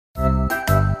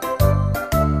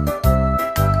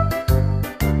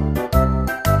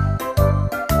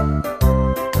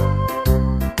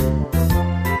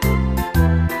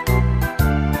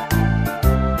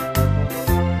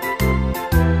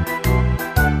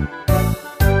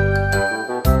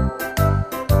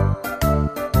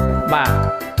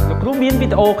មានវី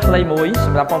ដេអូខ្លីមួយស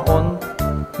ម្រាប់បងប្អូន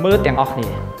មើលទាំងអស់គ្នា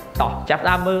តោះចាប់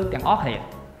ដើមមើលទាំងអស់គ្នា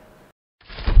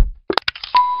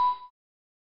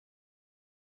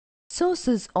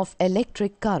Sources of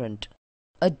electric current.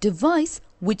 A device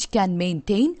which can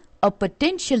maintain a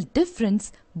potential difference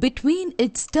between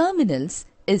its terminals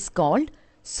is called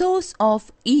source of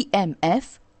EMF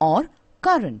or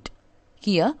current.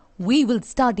 Here we will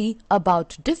study about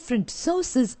different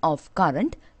sources of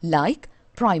current like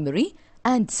primary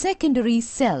and secondary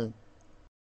cell.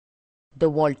 The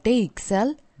voltaic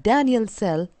cell, Daniell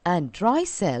cell and dry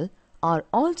cell are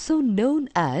also known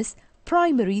as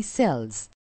primary cells.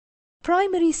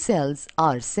 Primary cells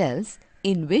are cells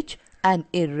in which an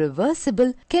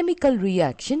irreversible chemical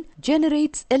reaction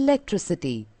generates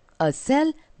electricity. A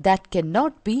cell that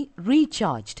cannot be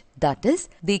recharged, that is,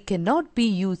 they cannot be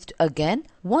used again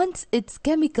once its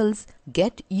chemicals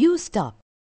get used up.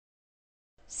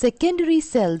 Secondary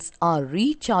cells are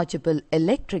rechargeable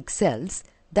electric cells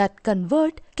that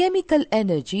convert chemical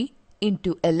energy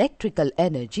into electrical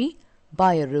energy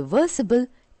by a reversible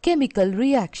chemical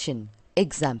reaction.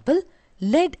 Example,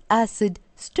 lead acid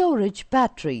storage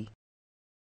battery.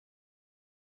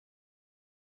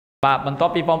 បាទបន្ទា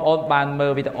ប់ពីបងប្អូនបានមើ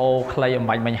លវីដេអូខ្លីអំ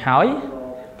បញ្ញមិញហើយ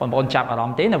បងប្អូនចាប់អារម្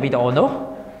មណ៍ទេនៅវីដេអូនោះ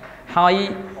ហើយ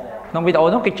ក្នុងវីដេអូ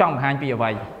នោះគេចង់បង្ហាញពីអ្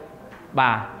វី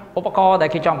បាទឧបករណ៍ដែល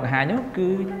គេចង់បង្ហាញនោះគឺ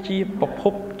ជាប្រភ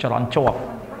ពចរន្តជាប់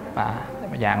បាទ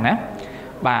ម្យ៉ាងណា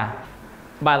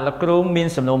បាទលោកគ្រូមាន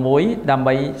សំណួរមួយដើម្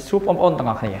បីសួរបងប្អូនទាំង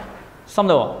អស់គ្នាសំ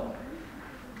ណួរ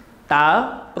តើ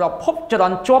ប្រភពចរ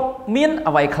ន្តជាប់មាន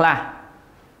អ្វីខ្លះ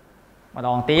ម្ដ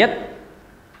ងទៀត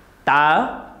តើ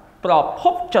ប្រភ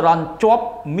ពចរន្តជាប់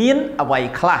មានអ្វី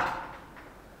ខ្លះ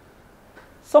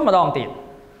សូមម្ដងទៀត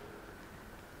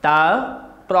តើ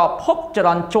ប្រភពចរ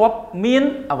ន្តជាប់មាន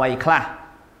អ្វីខ្លះ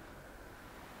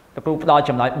លោកគ្រូផ្ដល់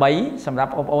ចម្លើយ3សម្រា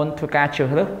ប់បងប្អូនធ្វើការជ្រើ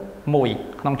សរើសមួយ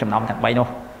ក្នុងចំណោមទាំង3នោះ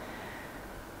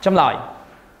ចម្លើយ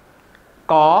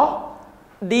ក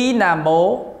ឌីណាម៉ូ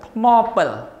ថ្មពិល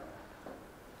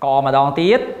កម្ដង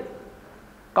ទៀត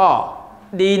ក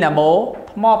ឌីណាម៉ូ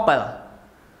ថ្មពិល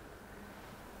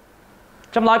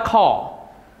ចម្លើយខ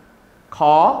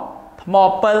ថ្ម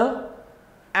ពិល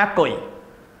អាគុយ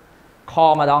ខ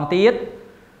ម្ដងទៀត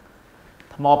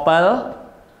ថ្មពិល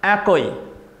អាគុយ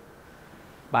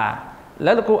បាទឥ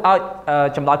ឡូវលោកគ្រូឲ្យ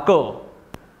ចម្លើយគោ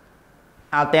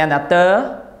alternator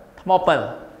ថ្មពិល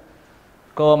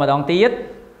គោម្ដងទៀត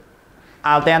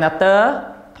alternator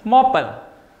ថ្មពិល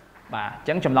បាទអញ្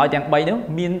ចឹងចម្លើយទាំង3នេះ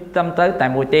មានត្រឹមត្រូវតែ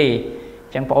មួយទេអ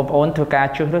ញ្ចឹងបងប្អូនធ្វើការ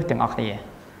ជ្រើសរើសទាំងអស់គ្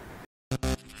នា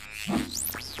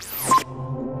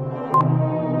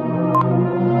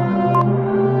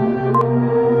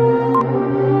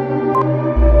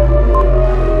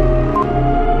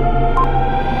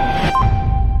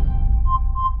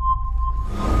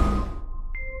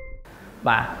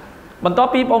បាទបន្ទាប់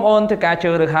ពីបងប្អូនធ្វើការជ្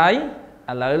រើសរើសហើយ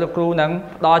ឥឡូវលោកគ្រូនឹង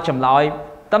ផ្ដល់ចម្លើយ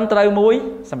ត្រឹមត្រូវមួយ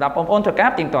សម្រាប់បងប្អូនធ្វើការ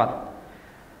ទៀងទាត់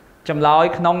ចម្លើយ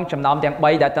ក្នុងចំណោមទាំង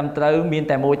3ដែលត្រឹមត្រូវមាន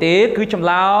តែមួយទេគឺចម្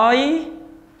លើយ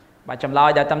បាទចម្លើយ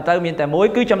ដែលត្រឹមត្រូវមានតែមួយ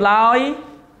គឺចម្លើយ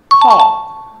ខ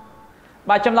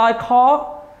បាទចម្លើយខ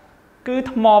គឺ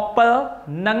ថ្មពិល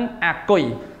និងអាគុយ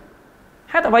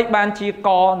ហេតុអ្វីបានជាក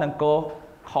និងក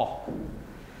ខ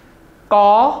ក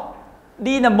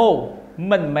ឌីណាម៉ូ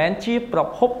មិនមែនជាប្រ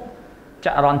ភពច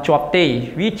រន្តជាប់ទេ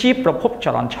វាជាប្រភពច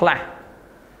រន្តឆ្លាស់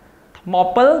ថ្ម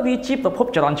ពិលវាជាប្រភព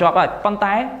ចរន្តជាប់ហើយប៉ុន្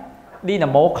តែឌីណា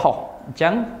ម៉ូខុសអញ្ចឹ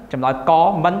ងចម្លើយក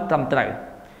មិនត្រឹមត្រូវ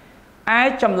ឯ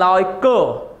ចម្លើយគ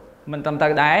មិនត្រឹមត្រូ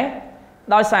វដែរ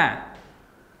ដោយសារ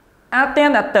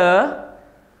alternator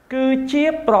គឺជា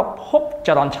ប្រភពច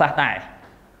រន្តឆ្លាស់ដែរ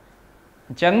អ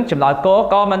ញ្ចឹងចម្លើយគ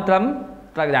ក៏មិនត្រឹម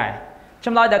ត្រូវដែរច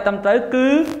ម្លើយដែលត្រឹមត្រូវគឺ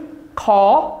ខ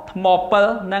ថ្មពិល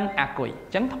និងអាគុយអ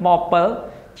ញ្ចឹងថ្មពិល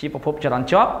ជាប្រភពចរន្ត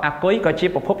ជាប់អាគុយក៏ជា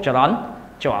ប្រភពចរន្ត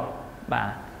ជាប់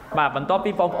បាទបន្ទាប់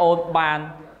ពីបងប្អូនបាន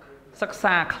សិក្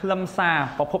សាខ្លឹមសារ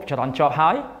ប្រភពចរន្តជាប់ហើ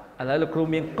យឥឡូវលោកគ្រូ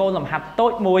មានកូនលំហាត់តូ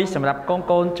ចមួយសម្រាប់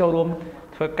កូនចូលរួម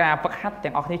ធ្វើការហ្វឹកហាត់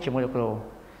ទាំងអស់គ្នាជាមួយលោកគ្រូ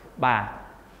បាទ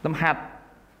លំហាត់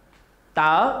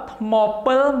តើថ្ម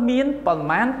ពិលមានប៉ុន្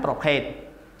មានប្រភេទ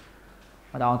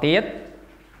ម្ដងទៀត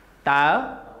តើ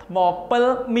ថ្មពិល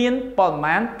មានប៉ុន្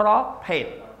មានប្រភេទ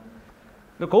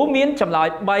លោកគ្រូមានចម្លើយ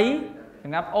3ស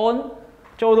ម្រាប់អូន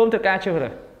ចូលរួមធ្វើការជ្រើសរើ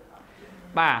ស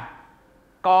បាទ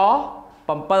ក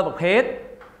7ប្រភេទ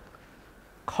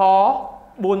ខ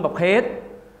4ប្រភេទ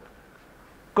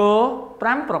ក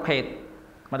5ប្រភេទ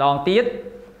ម្ដងទៀត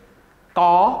ក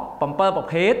7ប្រ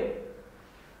ភេទ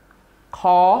ខ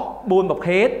4ប្រ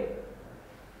ភេទ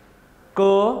ក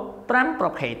5ប្រ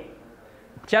ភេទ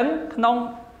អញ្ចឹងក្នុង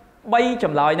3ច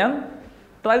ម្លើយហ្នឹង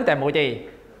ត្រូវតែមួយទេ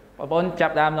បងប្អូនចា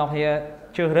ប់ដើមនាំគ្នា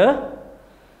ជ្រើសរើស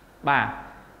បាទ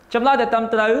ចម្លើយដែលត្រឹម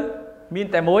ត្រូវមាន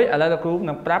តែមួយឥឡូវលោកគ្រូ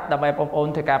នឹងប្រាប់ដើម្បីបងប្អូន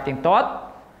ធ្វើការផ្ទៀងទាត់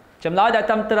ចម្លើយដែល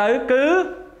ត្រឹមត្រូវគឺ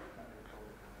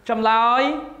ចម្លើយ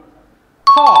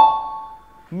ខ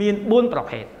មាន4ប្រ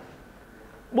ភេទ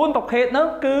4ប្រភេទនោះ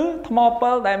គឺថ្មពិ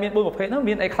លដែលមាន4ប្រភេទនោះ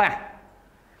មានអីខ្លះ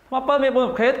ថ្មពិលមាន4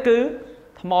ប្រភេទគឺ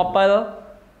ថ្មពិល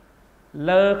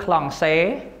លើខ្លងសេ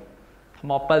ថ្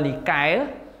មពិលនីកែល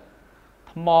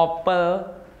ថ្មពិល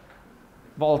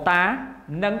វ៉ុលតា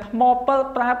និងថ្មពិល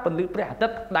ប្រើពន្លឺព្រះអាទិ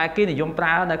ត្យដែលគេនិយមប្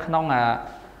រើនៅក្នុង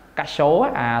កាសូ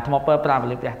ថ្មពិលប្រើព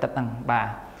ន្លឺព្រះអាទិត្យហ្នឹងបាទ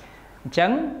អញ្ចឹ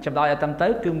ងចម្លើយឲ្យត្រឹមត្រូ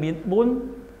វគឺមាន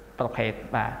4ប្រភេទ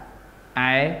បាទ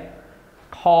ឯ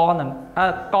ខនិង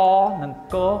កនិង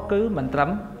កគឺមិនត្រឹម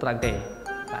ត្រូវទេ